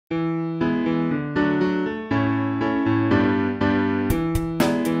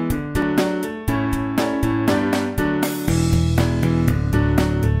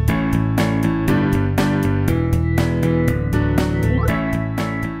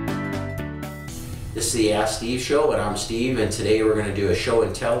This is the Ask Steve Show, and I'm Steve, and today we're going to do a show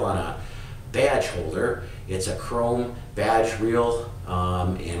and tell on a badge holder. It's a chrome badge reel,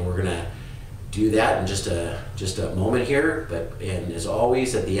 and we're going to do that in just a moment here. And as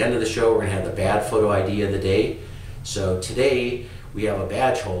always, at the end of the show, we're going to have the bad photo ID of the day. So today we have a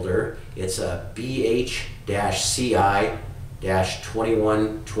badge holder. It's a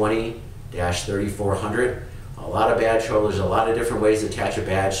BH-CI-2120-3400. A lot of badge holders, a lot of different ways to attach a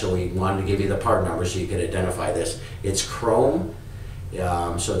badge, so we wanted to give you the part number so you could identify this. It's chrome,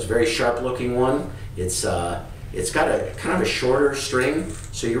 so it's a very sharp looking one. It's got a kind of a shorter string,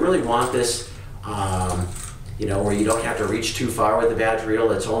 so you really want this where you don't have to reach too far with the badge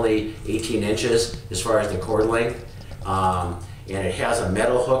reel. It's only 18 inches as far as the cord length, and it has a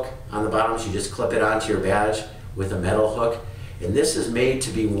metal hook on the bottom, so you just clip it onto your badge with a metal hook. And this is made to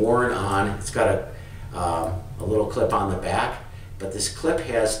be worn on. It's got a little clip on the back, but this clip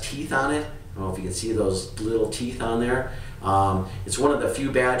has teeth on it. I don't know if you can see those little teeth on there. It's one of the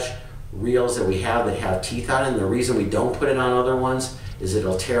few badge reels that we have that have teeth on it, and the reason we don't put it on other ones is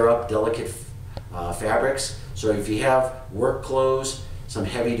it'll tear up delicate fabrics. So if you have work clothes, some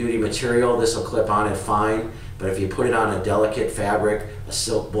heavy-duty material, this will clip on it fine, but if you put it on a delicate fabric, a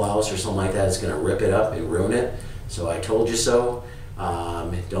silk blouse or something like that, it's going to rip it up and ruin it. So I told you so.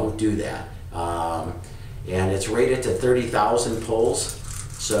 Don't do that. And it's rated to 30,000 pulls,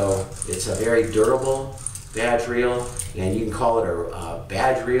 so it's a very durable badge reel, and you can call it a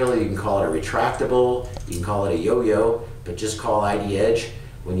badge reel, you can call it a retractable, you can call it a yo-yo, but just call ID Edge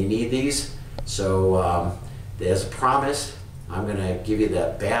when you need these. So as promised, I'm going to give you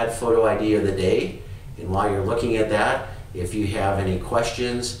the bad photo ID of the day, and while you're looking at that, if you have any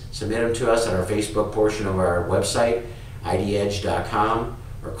questions, submit them to us on our Facebook portion of our website, idedge.com,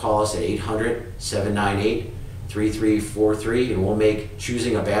 or call us at 800-798-3343, and we'll make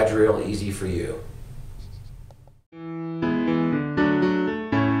choosing a badge reel easy for you.